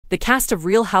The cast of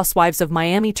Real Housewives of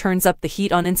Miami turns up the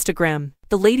heat on Instagram.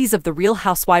 The ladies of the Real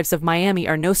Housewives of Miami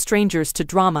are no strangers to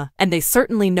drama, and they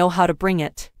certainly know how to bring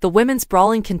it. The women's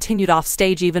brawling continued off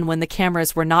stage even when the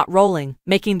cameras were not rolling,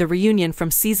 making the reunion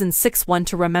from season 6 one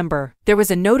to remember. There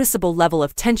was a noticeable level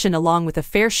of tension along with a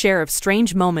fair share of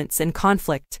strange moments and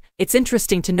conflict. It's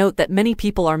interesting to note that many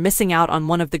people are missing out on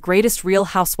one of the greatest Real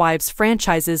Housewives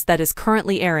franchises that is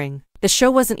currently airing. The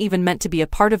show wasn't even meant to be a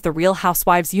part of the Real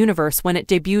Housewives universe when it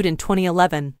debuted in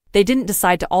 2011. They didn't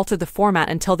decide to alter the format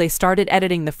until they started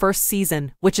editing the first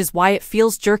season, which is why it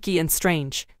feels jerky and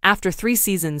strange. After 3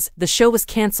 seasons, the show was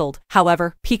cancelled.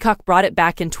 However, Peacock brought it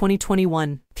back in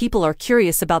 2021. People are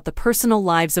curious about the personal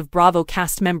lives of Bravo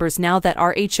cast members now that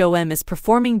RHOM is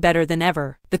performing better than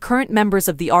ever. The current members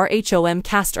of the RHOM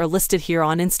cast are listed here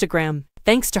on Instagram.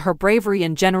 Thanks to her bravery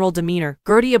and general demeanor,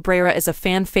 Gertie Abrera is a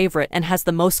fan favorite and has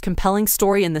the most compelling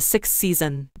story in the 6th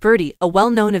season. Gertie, a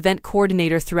well-known event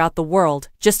coordinator throughout the world,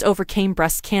 just overcame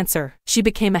breast cancer. She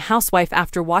became a housewife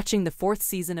after watching the 4th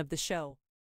season of the show.